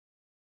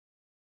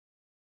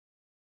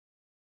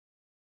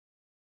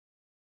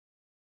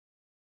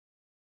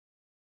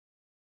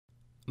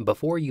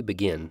Before you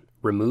begin,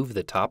 remove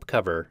the top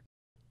cover,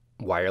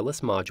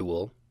 wireless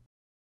module,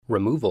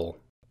 removal.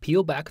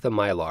 Peel back the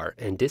Mylar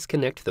and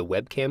disconnect the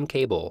webcam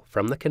cable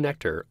from the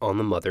connector on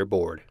the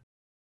motherboard.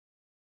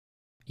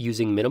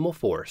 Using minimal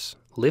force,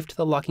 lift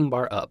the locking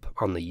bar up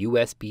on the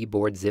USB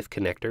board ZIF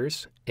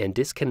connectors and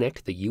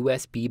disconnect the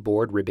USB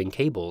board ribbon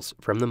cables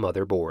from the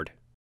motherboard.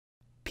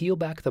 Peel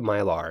back the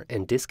Mylar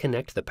and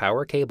disconnect the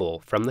power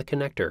cable from the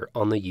connector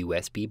on the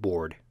USB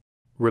board.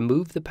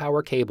 Remove the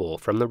power cable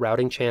from the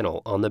routing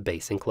channel on the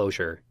base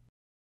enclosure.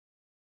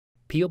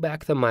 Peel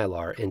back the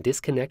Mylar and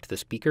disconnect the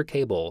speaker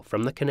cable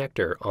from the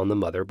connector on the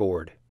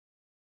motherboard.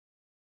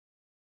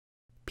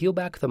 Peel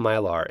back the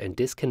Mylar and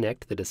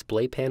disconnect the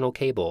display panel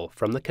cable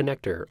from the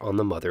connector on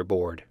the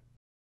motherboard.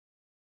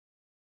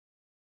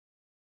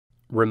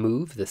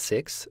 Remove the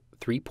 6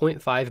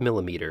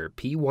 3.5mm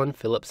P1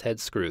 Phillips head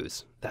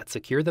screws that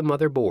secure the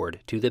motherboard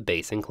to the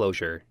base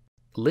enclosure.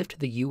 Lift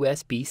the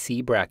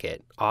USB-C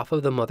bracket off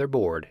of the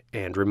motherboard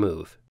and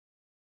remove.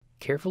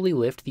 Carefully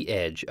lift the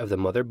edge of the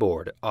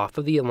motherboard off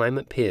of the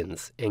alignment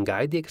pins and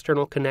guide the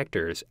external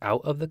connectors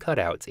out of the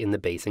cutouts in the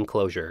base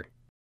enclosure.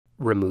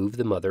 Remove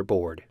the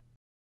motherboard.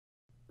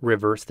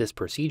 Reverse this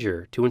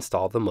procedure to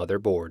install the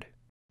motherboard.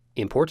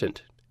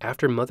 Important: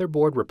 after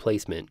motherboard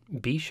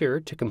replacement, be sure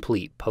to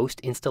complete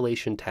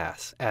post-installation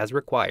tasks as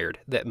required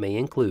that may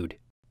include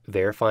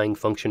verifying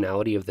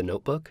functionality of the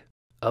notebook,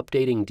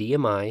 updating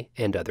DMI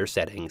and other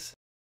settings.